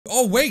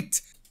Oh,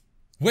 wait.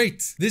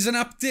 Wait, there's an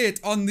update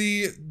on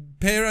the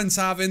parents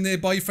having their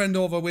boyfriend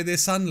over where their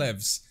son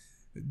lives.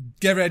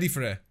 Get ready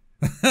for it.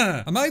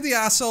 Am I the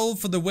asshole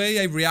for the way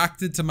I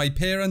reacted to my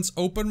parents'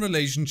 open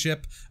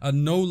relationship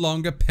and no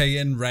longer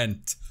paying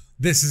rent?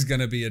 This is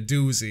gonna be a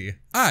doozy.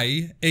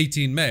 I,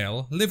 18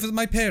 male, live with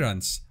my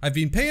parents. I've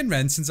been paying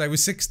rent since I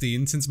was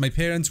 16, since my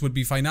parents would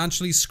be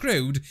financially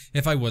screwed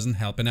if I wasn't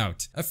helping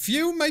out. A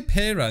few of my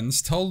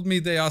parents told me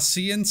they are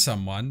seeing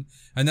someone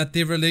and that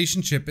their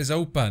relationship is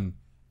open.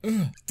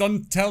 Ugh,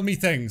 don't tell me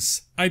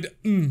things.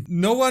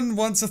 No one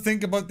wants to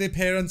think about their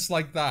parents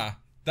like that.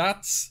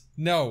 That's...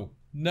 no.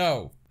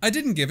 I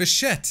didn't give a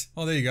shit.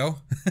 Oh, there you go.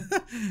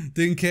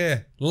 Didn't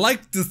care.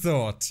 Liked the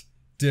thought.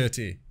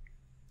 Dirty.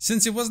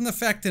 Since it wasn't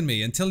affecting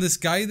me until this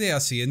guy they are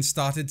seeing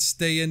started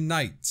staying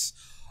nights.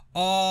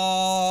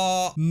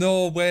 Oh,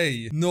 no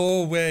way.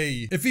 No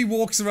way. If he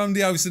walks around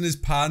the house in his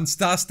pants,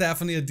 that's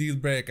definitely a deal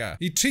breaker.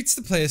 He treats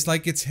the place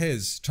like it's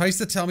his, tries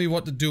to tell me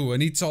what to do,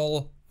 and eats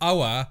all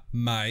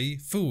my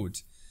food.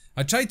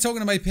 I tried talking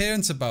to my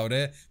parents about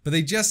it, but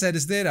they just said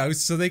it's their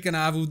house so they can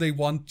have who they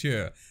want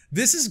to.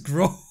 This is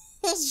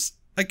gross.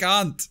 I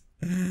can't.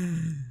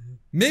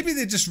 Maybe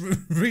they're just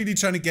really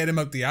trying to get him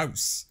out the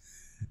house.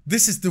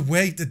 This is the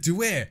way to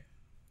do it.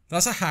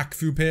 That's a hack,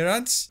 few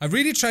parents. I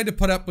really tried to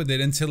put up with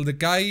it until the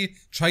guy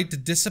tried to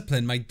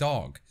discipline my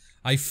dog.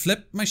 I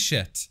flipped my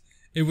shit.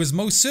 It was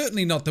most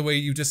certainly not the way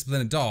you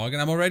discipline a dog,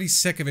 and I'm already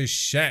sick of his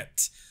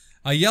shit.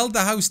 I yelled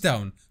the house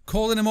down,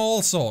 calling him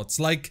all sorts,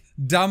 like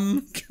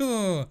dumb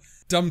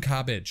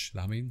cabbage,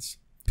 that means.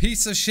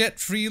 Piece of shit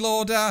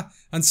freeloader,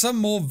 and some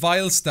more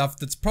vile stuff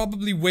that's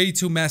probably way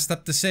too messed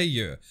up to say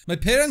here. My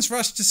parents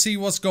rushed to see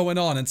what's going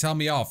on and tell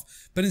me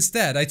off, but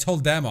instead I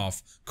told them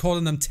off,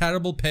 calling them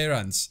terrible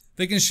parents.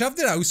 They can shove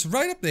their house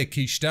right up their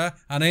quichta,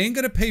 and I ain't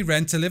gonna pay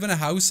rent to live in a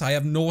house I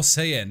have no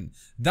say in.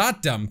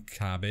 That dumb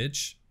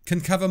cabbage can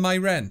cover my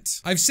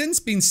rent. I've since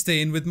been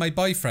staying with my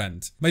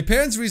boyfriend. My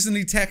parents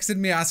recently texted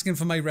me asking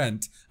for my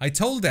rent. I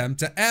told them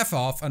to F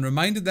off and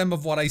reminded them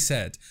of what I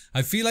said.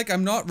 I feel like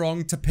I'm not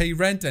wrong to pay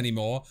rent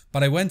anymore,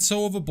 but I went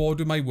so overboard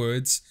with my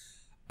words.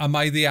 Am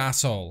I the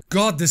asshole?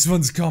 God, this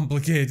one's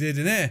complicated,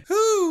 isn't it?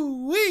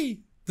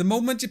 Hoo-wee! The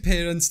moment your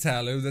parents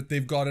tell you that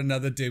they've got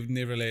another dude in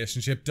their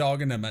relationship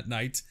dogging them at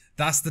night,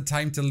 that's the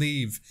time to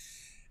leave.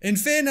 In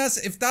fairness,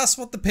 if that's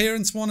what the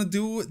parents want to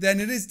do,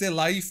 then it is their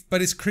life,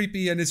 but it's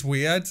creepy and it's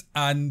weird,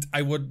 and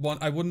I wouldn't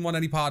want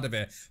any part of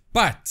it.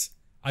 But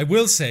I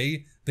will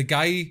say, the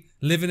guy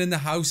living in the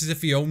house as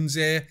if he owns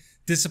it,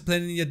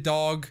 disciplining your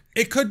dog,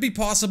 it could be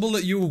possible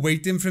that you were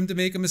waiting for him to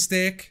make a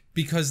mistake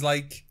because,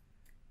 like,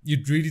 you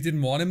really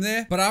didn't want him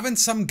there. But having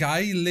some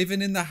guy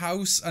living in the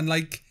house and,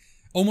 like,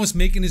 almost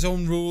making his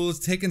own rules,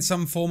 taking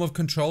some form of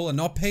control and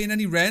not paying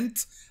any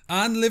rent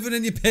and living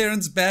in your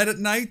parents' bed at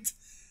night,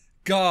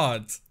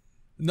 God.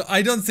 No,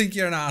 I don't think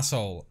you're an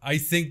asshole. I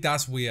think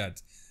that's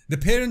weird. The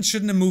parents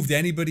shouldn't have moved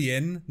anybody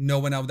in,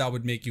 knowing how that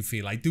would make you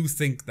feel. I do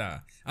think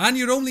that. And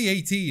you're only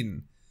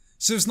 18.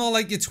 So it's not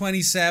like you're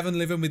 27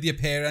 living with your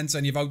parents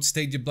and you've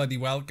outstayed your bloody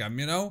welcome,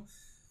 you know?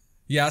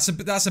 Yeah,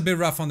 that's a bit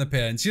rough on the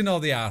parents. You know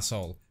the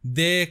asshole.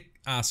 They're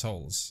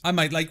assholes. I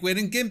might like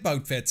wearing gimp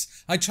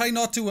outfits. I try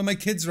not to when my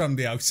kids around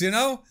the house, you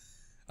know?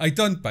 I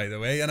don't, by the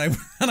way, and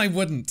I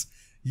wouldn't.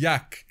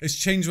 Yuck. It's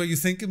changed what you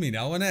think of me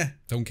now, innit?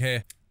 Don't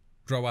care.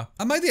 Grower.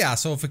 Am I the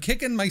asshole for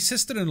kicking my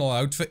sister-in-law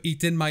out for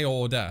eating my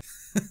order?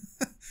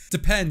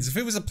 Depends. If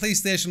it was a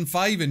PlayStation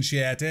 5 and she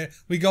ate it,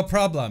 we got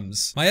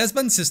problems. My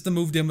husband's sister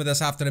moved in with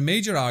us after a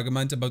major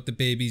argument about the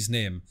baby's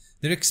name.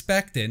 They're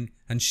expecting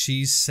and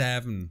she's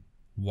 7.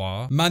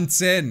 What?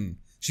 Months in.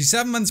 She's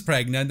 7 months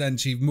pregnant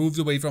and she moved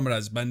away from her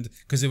husband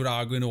because they were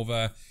arguing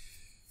over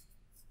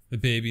the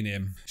baby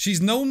name. She's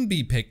known to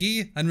be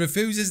picky and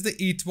refuses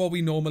to eat what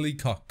we normally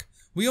cook.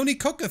 We only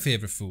cook her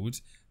favourite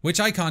food, which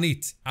I can't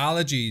eat.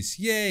 Allergies.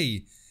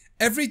 Yay.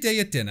 Every day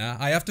at dinner,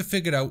 I have to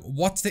figure out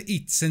what to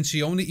eat since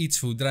she only eats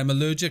food that I'm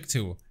allergic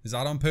to. Is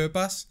that on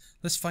purpose?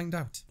 Let's find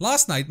out.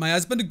 Last night, my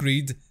husband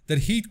agreed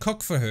that he'd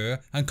cook for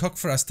her and cook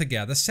for us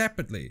together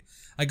separately.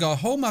 I got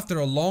home after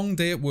a long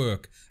day at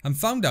work and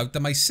found out that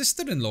my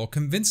sister-in-law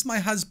convinced my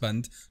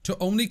husband to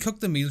only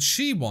cook the meal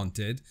she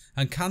wanted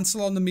and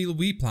cancel on the meal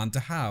we planned to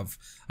have.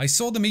 I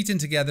saw them eating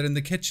together in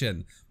the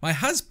kitchen. My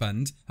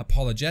husband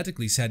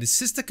apologetically said his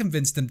sister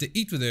convinced him to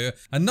eat with her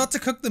and not to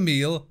cook the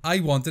meal I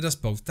wanted us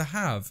both to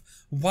have.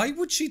 Why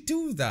would she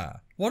do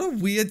that? What a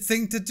weird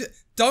thing to do.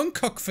 Don't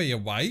cook for your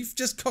wife,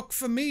 just cook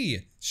for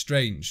me.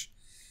 Strange.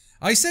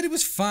 I said it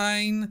was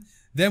fine,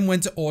 then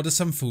went to order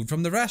some food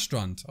from the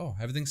restaurant. Oh,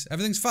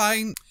 everything's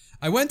fine.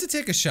 I went to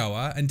take a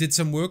shower and did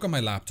some work on my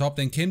laptop,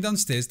 then came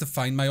downstairs to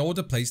find my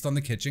order placed on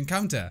the kitchen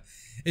counter.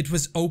 It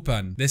was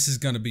open. This is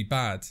gonna be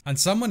bad. And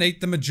someone ate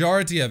the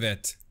majority of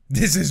it.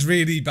 This is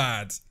really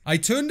bad. I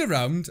turned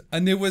around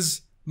and there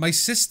was my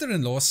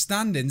sister-in-law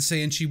standing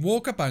saying she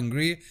woke up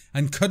hungry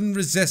and couldn't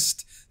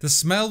resist. The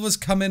smell was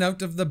coming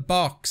out of the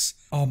box.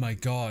 Oh my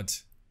God.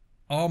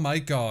 Oh my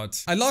God.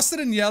 I lost it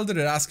and yelled at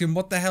her asking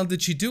what the hell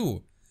did she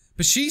do?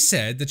 But she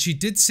said that she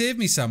did save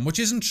me some, which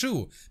isn't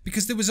true,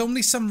 because there was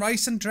only some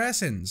rice and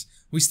dressings.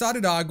 We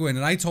started arguing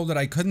and I told her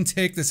I couldn't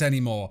take this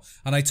anymore,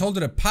 and I told her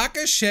to pack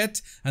her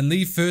shit and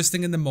leave first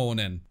thing in the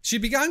morning. She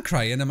began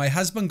crying and my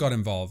husband got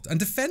involved and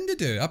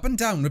defended her up and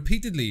down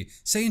repeatedly,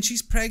 saying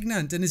she's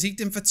pregnant and is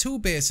eating for 2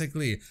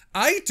 basically.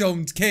 I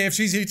don't care if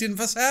she's eating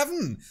for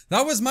 7.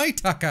 That was my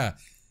tucker.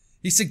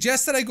 He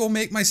suggested I go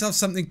make myself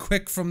something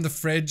quick from the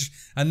fridge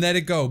and let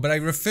it go, but I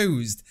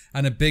refused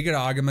and a bigger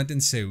argument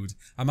ensued.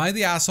 Am I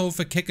the asshole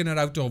for kicking her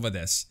out over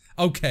this?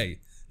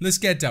 Okay, let's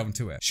get down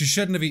to it. She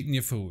shouldn't have eaten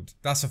your food.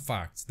 That's a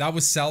fact. That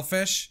was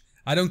selfish.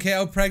 I don't care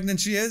how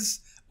pregnant she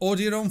is.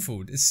 Order your own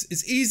food.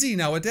 It's easy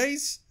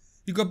nowadays.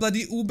 You got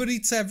bloody Uber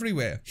Eats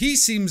everywhere. He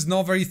seems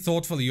not very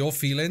thoughtful of your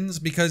feelings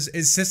because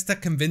his sister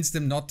convinced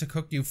him not to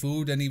cook you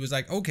food and he was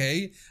like,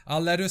 okay,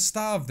 I'll let her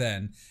starve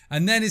then.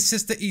 And then his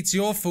sister eats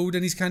your food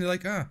and he's kind of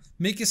like,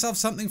 make yourself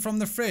something from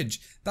the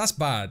fridge. That's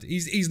bad.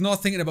 He's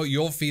not thinking about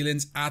your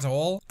feelings at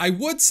all. I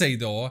would say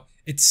though,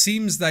 it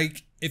seems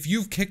like if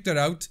you've kicked her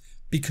out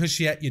because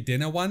she ate your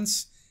dinner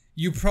once,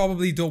 you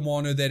probably don't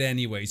want her there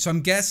anyway. So I'm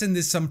guessing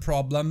there's some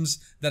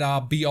problems that are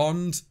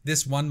beyond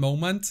this one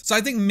moment. So I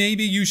think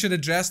maybe you should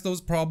address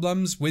those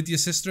problems with your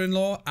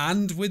sister-in-law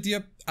and with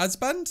your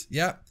husband.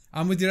 Yeah,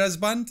 and with your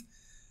husband.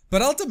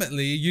 But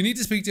ultimately, you need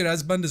to speak to your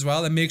husband as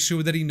well and make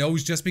sure that he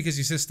knows just because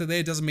your sister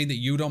there doesn't mean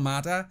that you don't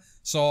matter.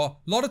 So a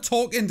lot of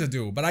talking to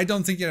do, but I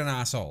don't think you're an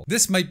asshole.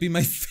 This might be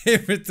my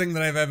favorite thing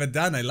that I've ever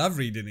done. I love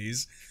reading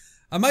these.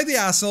 Am I the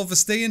asshole for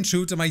staying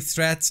true to my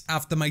threats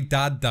after my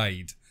dad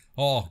died?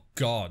 Oh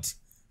God,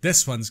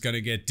 this one's gonna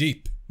get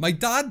deep. My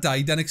dad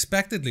died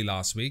unexpectedly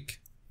last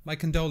week. My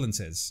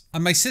condolences.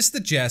 And my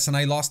sister Jess and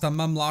I lost our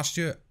mum last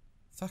year.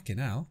 Fucking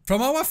hell. From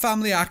how our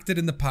family acted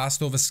in the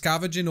past over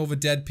scavenging over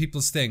dead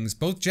people's things,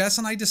 both Jess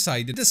and I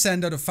decided to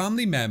send out a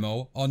family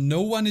memo on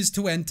no one is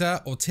to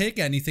enter or take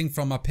anything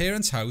from our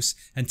parents' house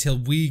until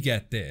we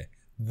get there.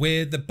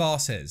 We're the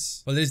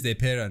bosses. Well, it is their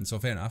parents, so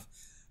fair enough.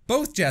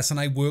 Both Jess and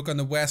I work on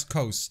the West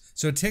Coast,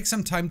 so it takes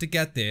some time to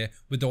get there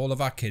with all of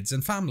our kids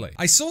and family.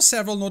 I saw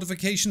several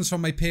notifications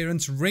from my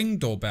parents' Ring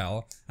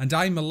doorbell, and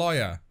I'm a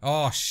lawyer.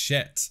 Oh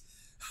shit.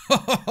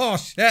 Oh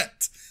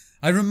shit.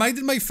 I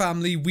reminded my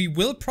family we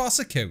will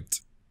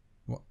prosecute.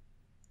 What?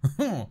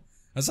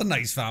 That's a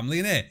nice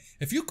family, innit?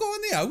 If you go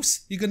in the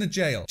house, you're going to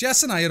jail.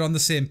 Jess and I are on the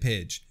same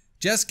page.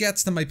 Jess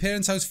gets to my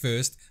parents' house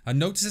first and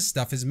notices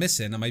stuff is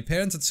missing, and my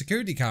parents had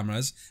security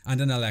cameras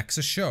and an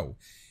Alexa show.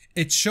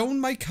 It's shown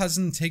my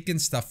cousin taking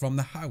stuff from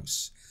the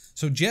house.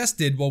 So Jess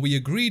did what we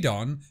agreed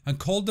on and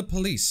called the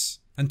police.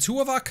 And 2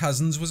 of our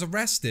cousins was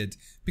arrested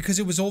because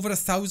it was over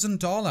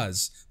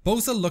 $1,000.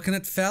 Both are looking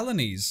at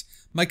felonies.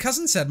 My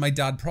cousin said my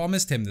dad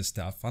promised him this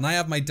stuff and I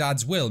have my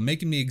dad's will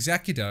making me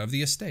executor of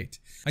the estate.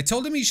 I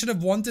told him he should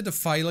have wanted to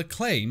file a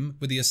claim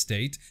with the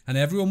estate and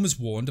everyone was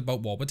warned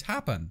about what would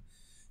happen.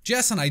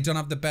 Jess and I don't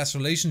have the best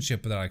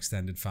relationship with our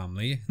extended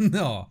family.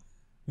 No.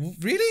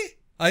 Really?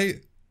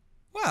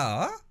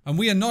 Well, and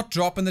we are not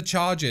dropping the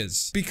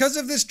charges. Because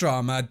of this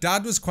drama,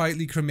 Dad was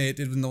quietly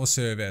cremated with no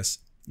service.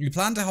 We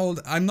plan to hold,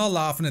 I'm not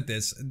laughing at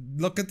this,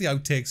 look at the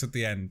outtakes at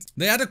the end.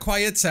 They had a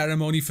quiet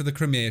ceremony for the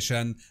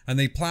cremation and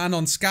they plan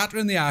on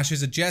scattering the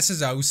ashes at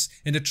Jess's house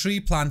in a tree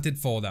planted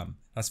for them.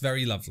 That's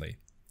very lovely.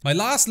 My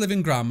last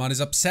living grandma is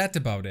upset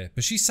about it,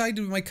 but she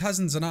sided with my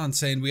cousins and aunt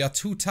saying we are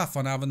too tough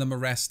on having them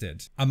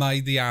arrested. Am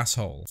I the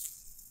asshole?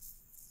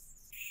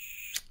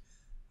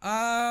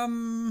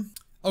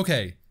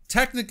 Okay.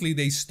 Technically,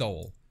 they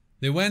stole.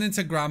 They went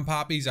into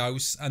Grandpappy's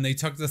house and they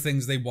took the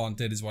things they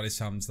wanted, is what it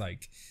sounds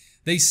like.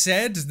 They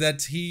said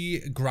that he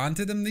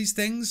granted them these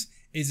things.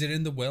 Is it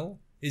in the will?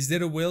 Is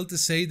there a will to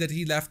say that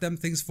he left them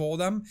things for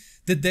them?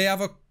 Did they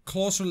have a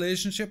close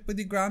relationship with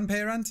your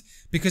grandparent?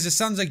 Because it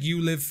sounds like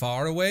you live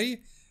far away.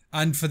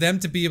 And for them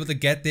to be able to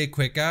get there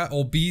quicker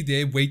or be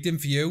there waiting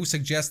for you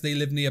suggests they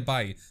live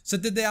nearby. So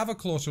did they have a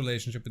close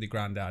relationship with your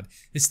granddad?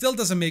 It still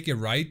doesn't make it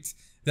right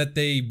that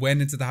they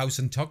went into the house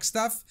and took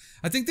stuff.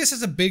 I think this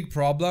is a big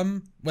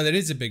problem. Well, it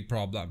is a big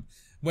problem.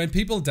 When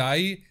people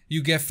die,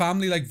 you get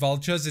family like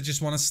vultures that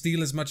just want to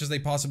steal as much as they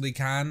possibly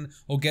can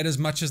or get as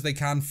much as they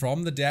can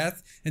from the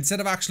death instead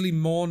of actually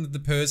mourn the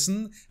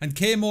person and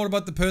care more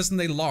about the person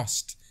they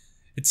lost.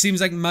 It seems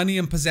like money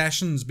and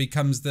possessions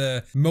becomes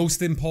the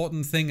most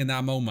important thing in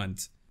that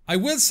moment. I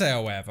will say,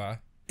 however,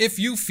 if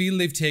you feel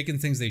they've taken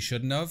things they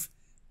shouldn't have,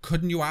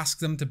 couldn't you ask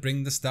them to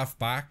bring the stuff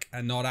back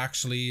and not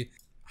actually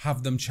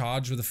have them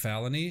charged with a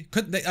felony?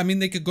 Could they? I mean,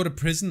 they could go to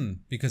prison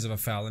because of a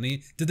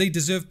felony. Do they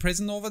deserve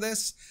prison over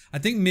this? I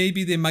think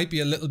maybe there might be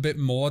a little bit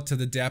more to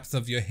the depth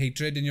of your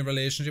hatred in your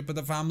relationship with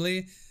the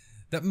family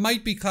that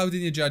might be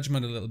clouding your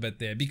judgment a little bit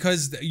there,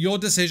 because your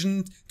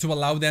decision to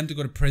allow them to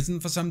go to prison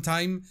for some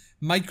time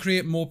might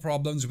create more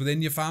problems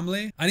within your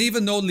family. And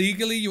even though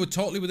legally you are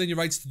totally within your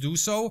rights to do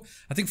so,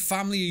 I think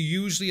family are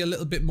usually a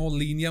little bit more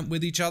lenient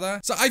with each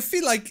other. So I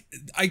feel like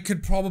I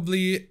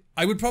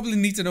would probably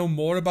need to know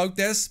more about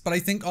this, but I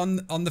think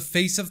on the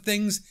face of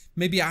things,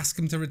 maybe ask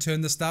him to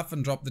return the stuff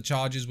and drop the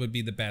charges would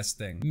be the best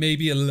thing.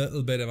 Maybe a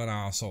little bit of an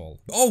arsehole.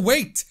 Oh,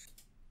 wait!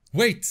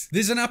 Wait,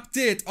 there's an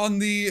update on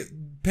the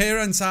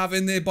parents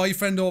having their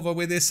boyfriend over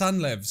where their son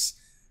lives.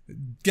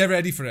 Get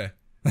ready for it.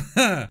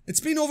 It's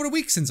been over a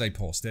week since I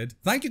posted.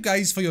 Thank you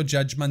guys for your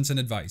judgments and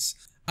advice.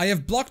 I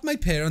have blocked my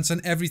parents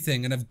on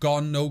everything and have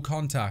gone no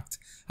contact.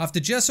 After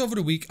just over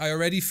a week, I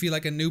already feel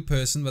like a new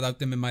person without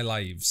them in my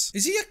lives.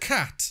 Is he a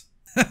cat?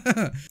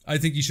 I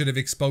think you should have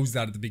exposed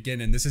that at the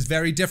beginning. This is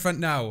very different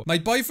now. My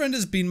boyfriend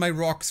has been my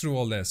rock through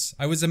all this.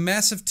 I was a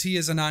mess of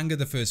tears and anger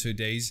the first few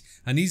days,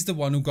 and he's the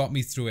one who got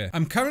me through it.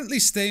 I'm currently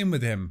staying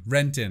with him,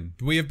 renting.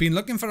 We have been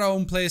looking for our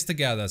own place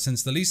together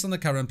since the lease on the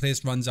current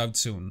place runs out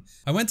soon.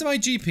 I went to my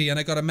GP and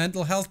I got a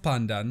mental health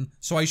plan done,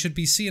 so I should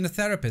be seeing a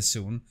therapist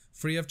soon.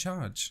 Free of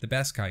charge. The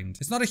best kind.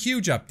 It's not a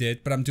huge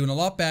update, but I'm doing a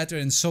lot better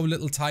in so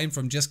little time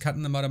from just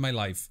cutting them out of my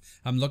life.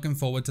 I'm looking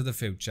forward to the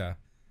future.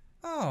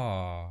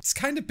 Oh, it's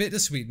kind of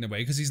bittersweet in a way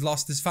because he's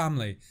lost his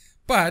family.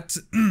 But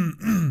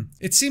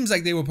it seems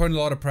like they were putting a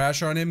lot of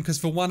pressure on him because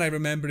for one, I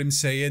remember him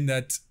saying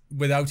that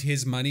without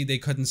his money, they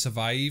couldn't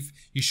survive.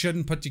 You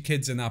shouldn't put your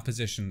kids in that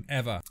position,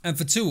 ever. And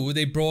for two,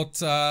 they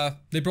brought a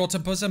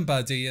bosom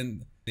buddy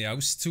in the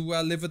house to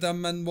live with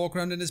them and walk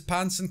around in his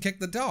pants and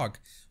kick the dog,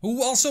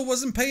 who also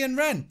wasn't paying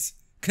rent,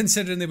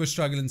 considering they were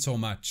struggling so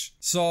much.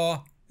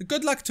 So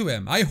good luck to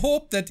him. I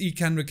hope that he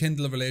can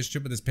rekindle a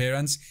relationship with his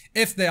parents,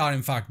 if they are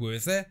in fact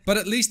worth it. But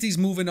at least he's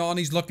moving on,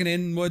 he's looking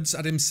inwards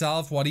at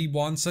himself, what he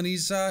wants, and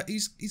he's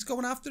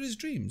going after his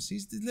dreams.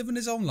 He's living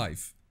his own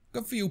life.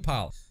 Good for you,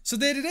 pal. So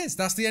there it is.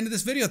 That's the end of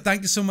this video.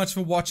 Thank you so much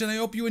for watching. I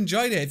hope you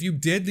enjoyed it. If you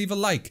did, leave a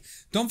like.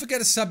 Don't forget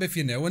to sub if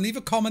you're new and leave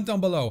a comment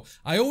down below.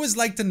 I always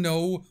like to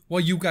know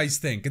what you guys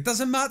think. It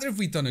doesn't matter if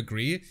we don't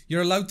agree.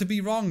 You're allowed to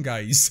be wrong,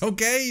 guys.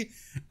 Okay?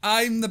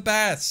 I'm the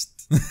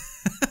best.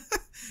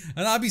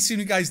 And I'll be seeing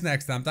you guys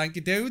next time. Thank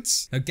you,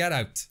 dudes. Now get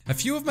out. A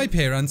few of my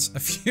parents.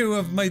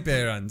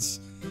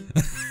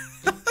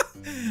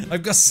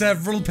 I've got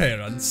several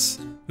parents.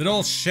 They're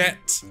all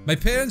shit. My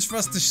parents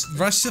rush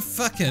the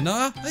fucking,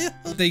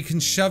 they can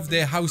shove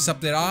their house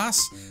up their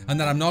ass, and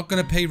that I'm not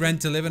gonna pay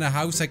rent to live in a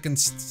house I can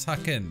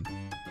suck in.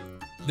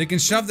 They can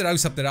shove their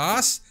house up their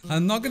ass, and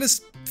I'm not gonna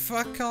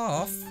fuck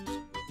off.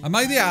 Am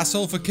I the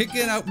asshole for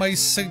kicking out my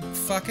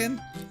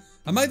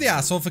Am I the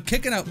asshole for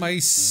kicking out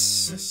my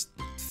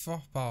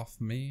fuck off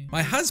me?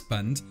 My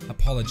husband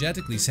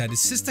apologetically said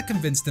his sister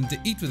convinced him to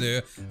eat with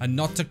her and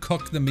not to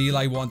cook the meal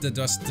I wanted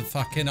us to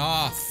fucking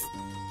off.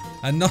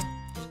 And not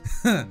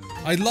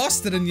I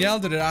lost it and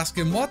yelled at her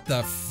asking what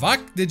the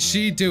fuck did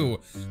she do?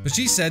 But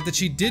she said that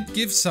she did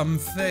give some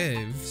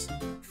faves.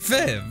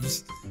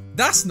 Faves?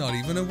 That's not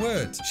even a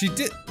word. She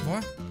did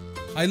what?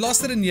 I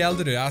lost it and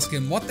yelled at her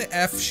asking what the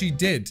F she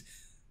did.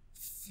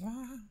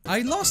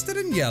 I lost it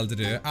and yelled at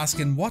her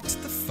asking what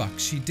the fuck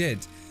she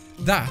did.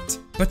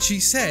 But she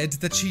said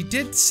that she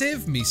did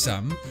save me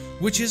some,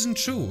 which isn't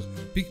true.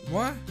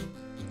 What?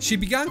 She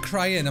began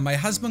crying and my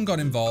husband got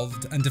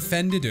involved and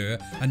defended her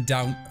and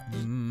down...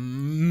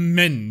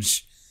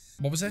 Minge.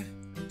 What was it?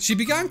 She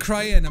began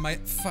crying and my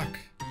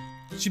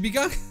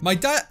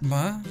dad...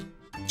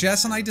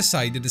 Jess and I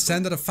decided to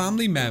send out a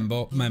family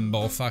member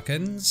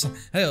fuckings.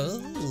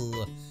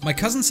 Oh. My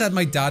cousin said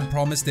my dad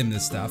promised him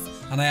this stuff,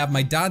 and I have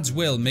my dad's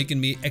will making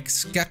me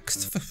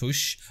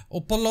exskakfush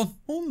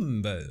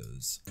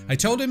opolombers. I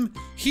told him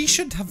he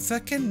should have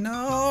fucking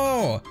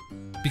no.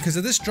 Because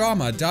of this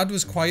drama, Dad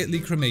was quietly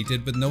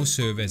cremated with no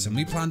service, and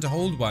we plan to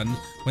hold one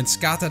when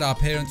scattered our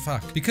parent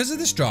fuck. Because of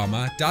this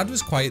drama, Dad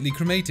was quietly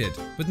cremated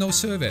with no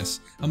service,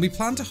 and we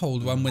plan to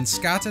hold one when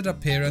scattered our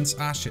parents'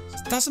 ashes.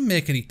 It doesn't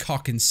make any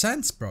cocking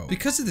sense, bro.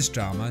 Because of this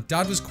drama,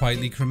 Dad was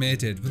quietly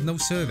cremated with no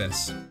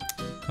service,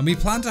 and we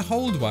plan to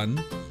hold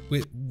one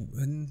with...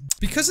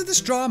 Because of this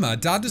drama,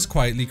 Dad was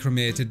quietly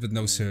cremated with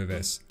no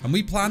service, and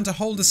we plan to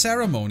hold a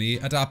ceremony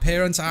at our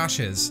parents'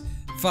 ashes.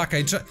 Fuck,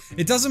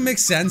 it doesn't make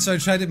sense, so I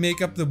tried to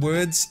make up the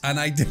words, and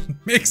I didn't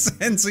make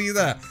sense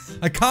either.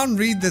 I can't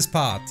read this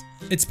part.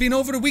 It's been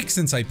over a week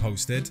since I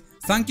posted.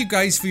 Thank you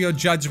guys for your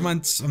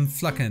judgments and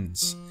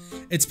fluckins.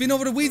 It's been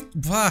over a week.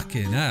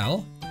 Fucking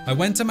hell. I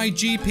went to my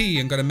GP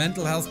and got a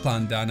mental health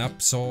plan done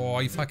up, so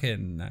I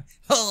fucking...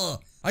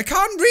 I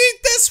can't read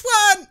this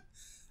one!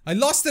 I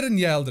lost it and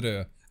yelled at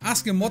her,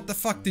 asking what the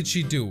fuck did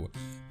she do.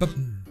 But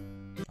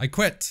I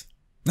quit.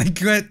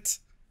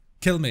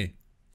 Kill me.